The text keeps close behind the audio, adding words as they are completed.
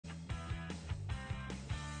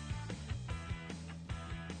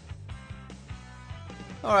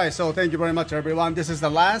All right, so thank you very much, everyone. This is the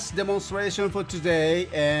last demonstration for today,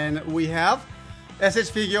 and we have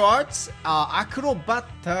S.H.Figuarts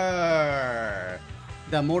Acrobatter,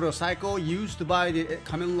 the motorcycle used by the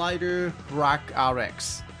Kamen Rider Black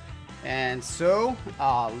RX. And so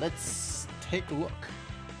let's take a look.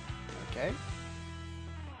 Okay.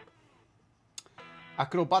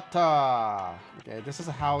 Acrobatter. Okay, this is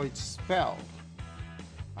how it's spelled.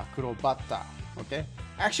 Acrobatter. Okay.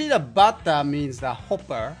 Actually, the batta means the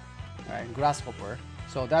hopper, right? Grasshopper.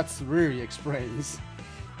 So that's really explains.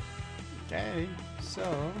 Okay, so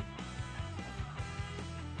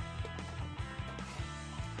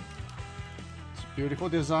it's a beautiful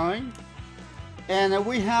design, and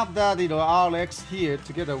we have that RX here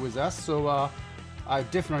together with us. So I'm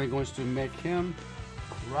definitely going to make him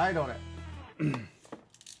right on it.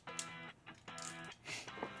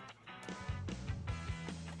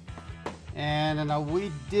 And we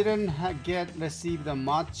didn't receive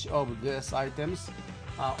much of these items.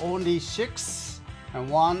 Only 6, and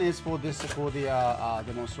 1 is for the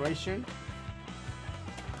demonstration.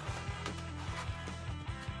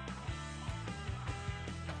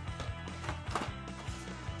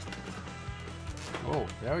 Oh,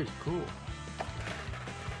 very cool.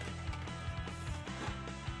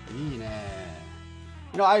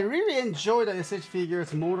 I really enjoy the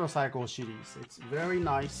S.H.Figuarts motorcycle series. It's very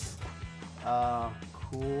nice.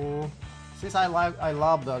 Cool. Since I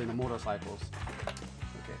love the motorcycles.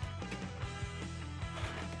 Okay.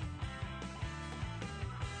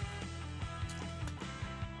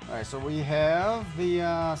 All right, so we have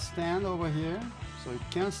the stand over here, so it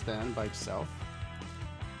can stand by itself.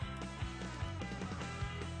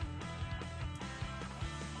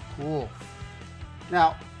 Cool.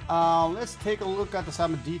 Now let's take a look at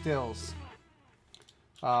some details.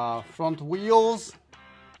 Front wheels.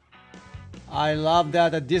 I love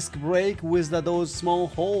that the disc brake with those small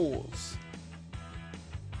holes.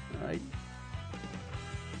 All right.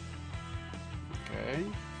 Okay.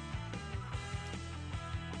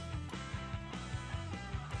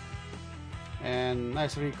 And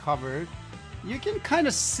nicely covered. You can kind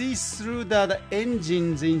of see through the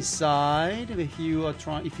engines inside if you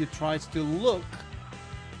try to look.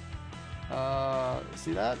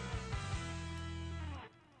 See that?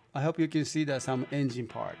 I hope you can see that some engine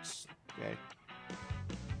parts. Okay.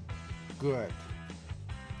 Good.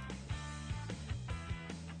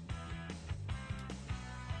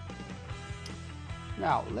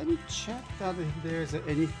 Now let me check that if there's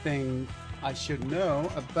anything I should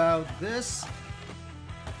know about this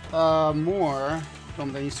more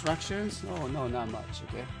from the instructions. Oh no, not much.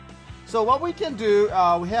 Okay. So what we can do,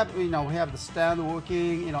 we have the stand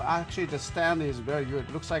working. Actually the stand is very good.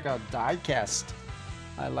 It looks like a die cast.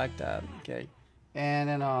 I like that. Okay. And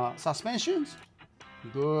then suspensions,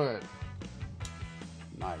 good,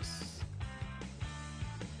 nice.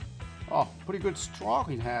 Oh, pretty good stroke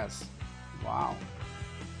it has. Wow.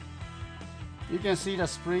 You can see the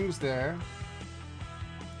springs there.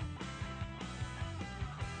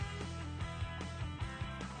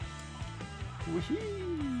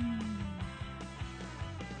 Woohoo!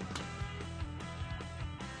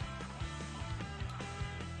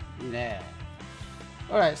 Yeah.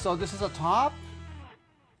 All right, so this is a top.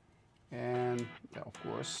 And yeah, of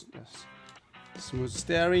course, yes, smooth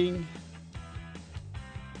steering.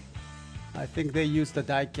 I think they used the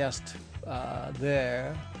die cast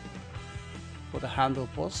there for the handle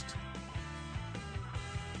post.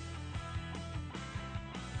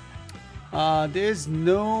 There's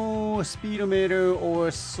no speedometer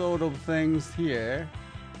or sort of things here.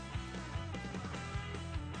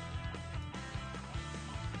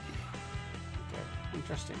 Okay,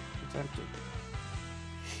 interesting. It's empty.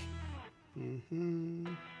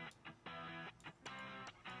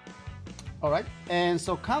 All right, and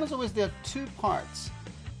so comes with the 2 parts.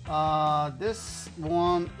 This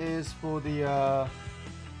one is for the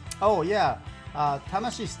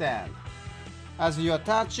Tamashi stand. As you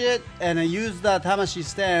attach it and use the Tamashi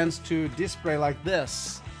stands to display like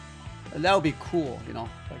this, that would be cool,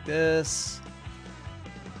 like this.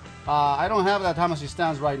 I don't have the Tamashi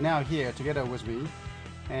stands right now here together with me,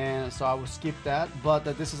 and so I will skip that, but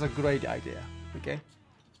this is a great idea. Okay,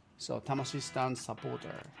 so Tamashi stand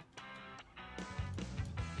supporter.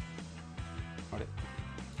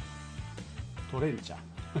 There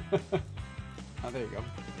you go.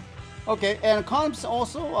 Okay, and comes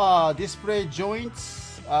also display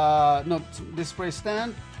joints, display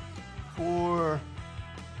stand for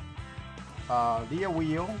rear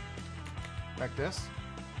wheel, like this.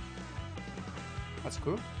 That's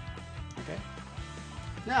cool. Okay.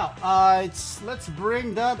 Now let's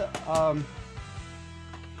bring that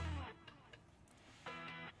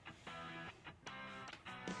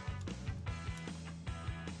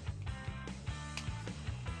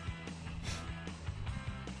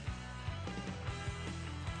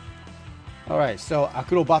Alright, so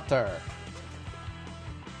Acrobatter.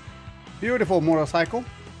 Beautiful motorcycle,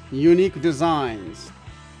 unique designs.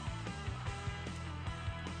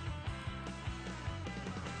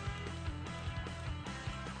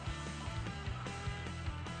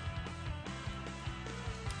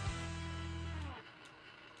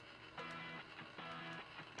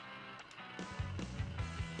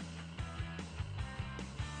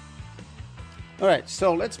 Alright,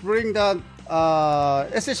 so let's bring the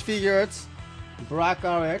S.H.Figuarts Black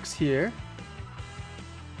RX here.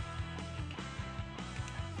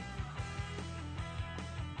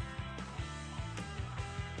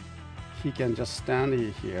 He can just stand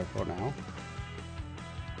here for now.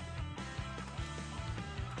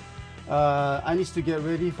 I need to get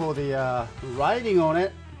ready for the riding on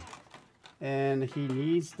it, and he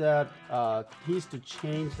needs that. He needs to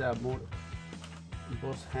change that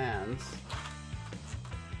both hands.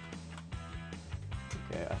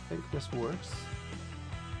 Okay, I think this works.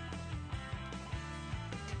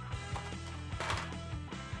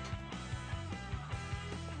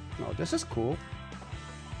 Oh, this is cool.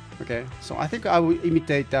 Okay, so I think I will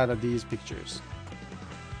imitate that of these pictures.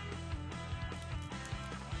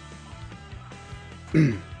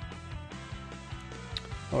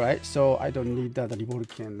 Alright, so I don't need that remote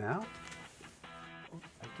can now. Oh,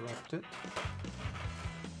 I dropped it.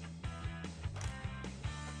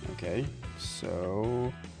 Okay,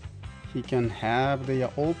 so he can have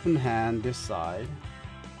the open hand this side.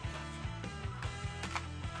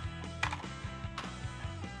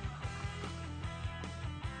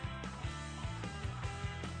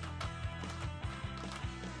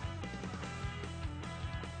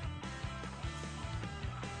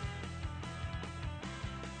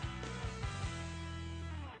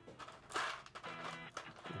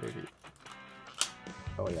 Maybe.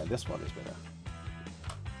 Oh yeah, this one is better.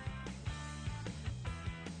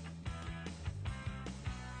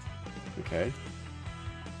 Okay.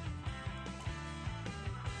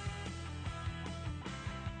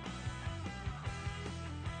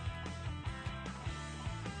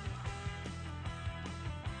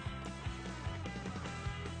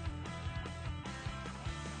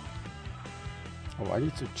 Oh, I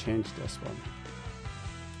need to change this one.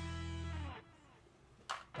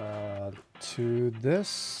 To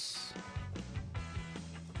this.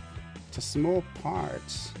 It's a small part.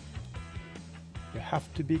 You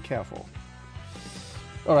have to be careful.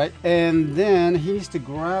 All right, and then he needs to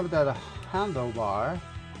grab that handlebar,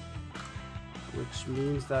 which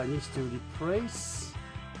means that he needs to replace.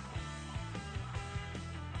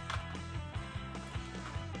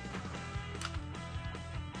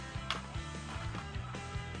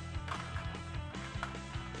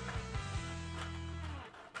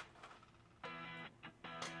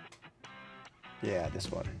 Yeah,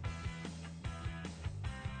 this one.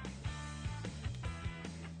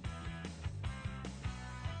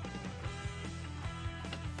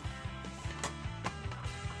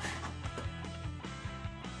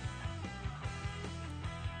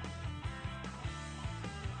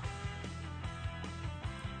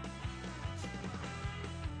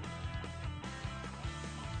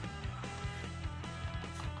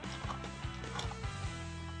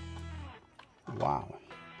 Wow.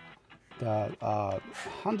 The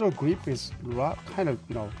handle grip is kind of,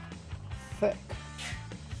 thick.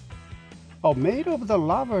 Oh, made of the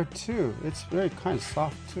rubber too. It's very kind of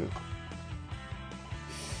soft too.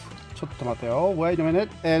 ちょっと待ってよ. Wait a minute.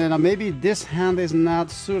 And then maybe this hand is not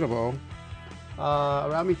suitable.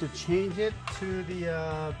 Allow me to change it to the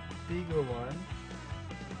bigger one.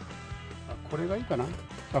 これがいいかな?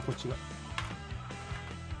 こっちが.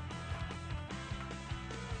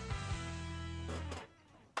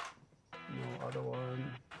 No other one.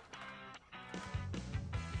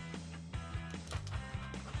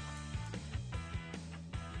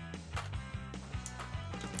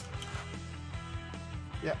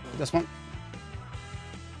 Yeah, this one.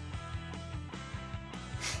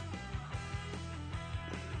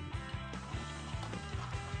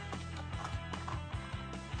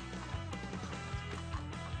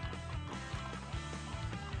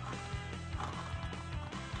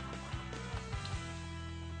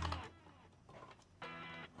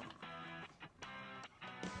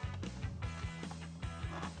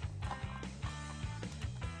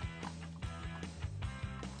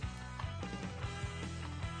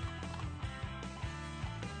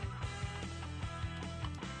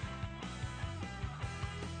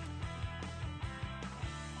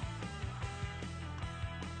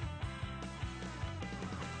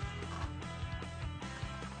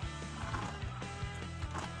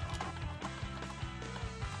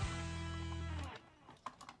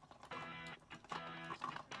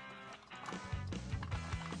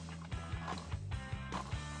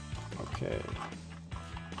 Okay.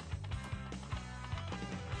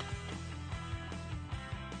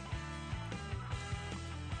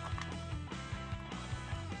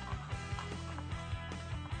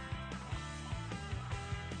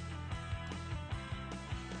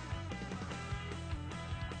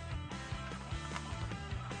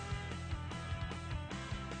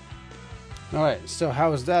 All right, so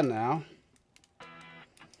how is that now?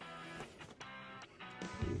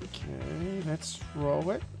 Okay, let's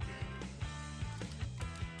roll it.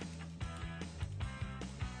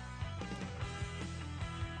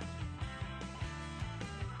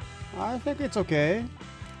 I think it's okay.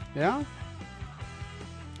 Yeah?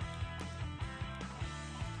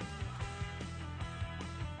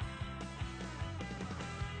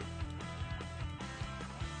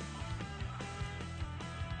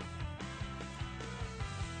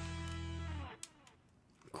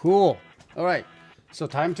 Cool. All right, so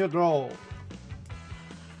time to roll.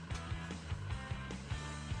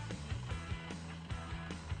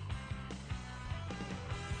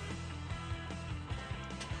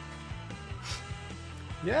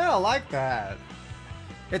 Yeah, I like that.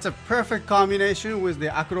 It's a perfect combination with the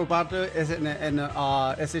Acrobatter and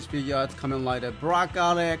S.H.Figuarts Kamen Rider Brock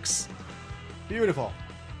Alex. Beautiful.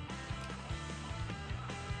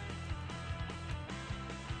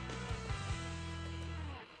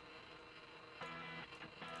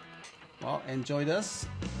 Well, enjoy this.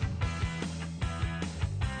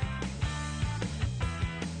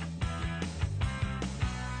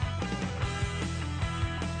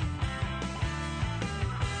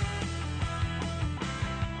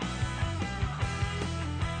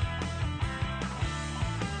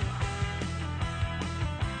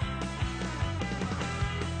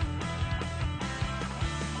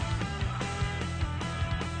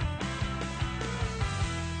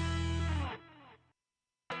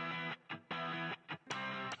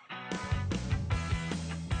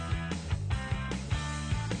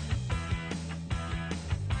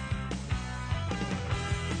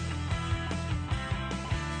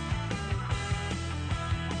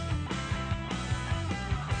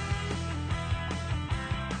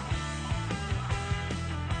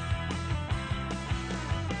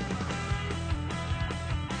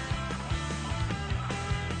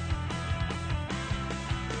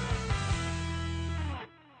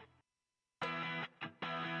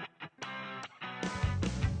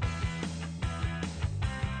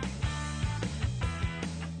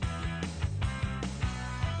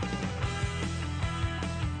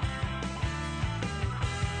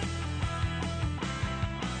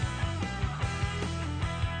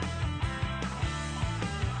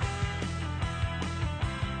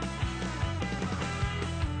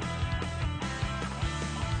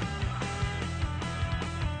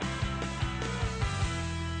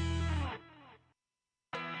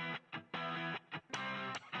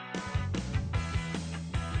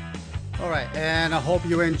 Alright, and I hope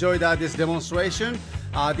you enjoyed this demonstration.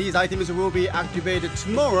 These items will be activated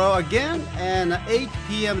tomorrow again and 8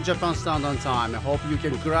 PM Japan Standard Time. I hope you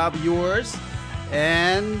can grab yours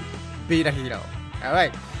and be the hero.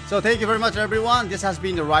 Alright, so thank you very much everyone. This has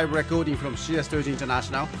been the live recording from CSTOYS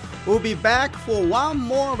International. We'll be back for one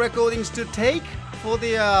more recordings to take for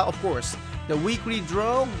the, of course, the weekly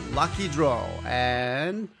draw, lucky draw.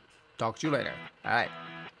 And talk to you later. Alright.